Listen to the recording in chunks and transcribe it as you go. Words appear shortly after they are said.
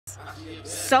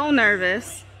so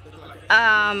nervous.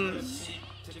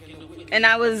 And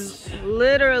I was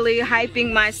literally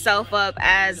hyping myself up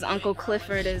as Uncle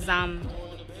Clifford is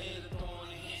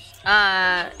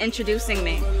introducing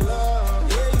me.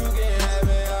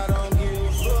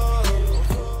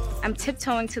 I'm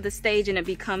tiptoeing to the stage and it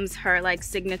becomes her like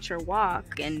signature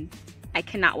walk, and I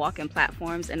cannot walk in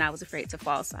platforms and I was afraid to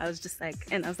fall, so I was just like,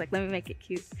 and I was like, let me make it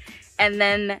cute. And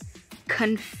then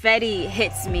confetti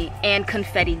hits me, and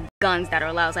confetti guns that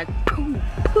are loud. I was like, pooh,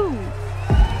 pooh.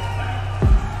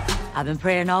 I've been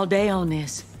praying all day on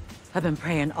this. I've been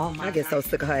praying all my I get so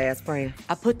sick of her ass praying.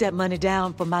 I put that money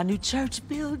down for my new church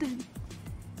building.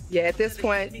 Yeah, at this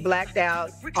point, blacked out,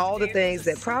 all the things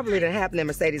that probably didn't happen in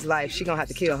Mercedes' life, she gonna have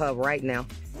to kill her right now.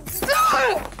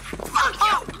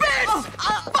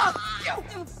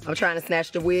 I'm trying to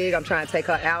snatch the wig, I'm trying to take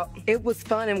her out. It was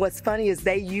fun, and what's funny is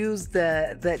they used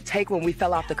the take when we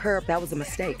fell off the curb. That was a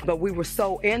mistake, but we were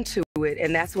so into it,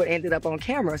 and that's what ended up on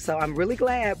camera, so I'm really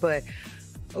glad, but,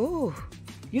 ooh,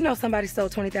 you know somebody stole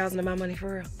 $20,000 of my money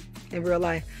for real, in real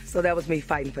life, so that was me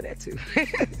fighting for that too.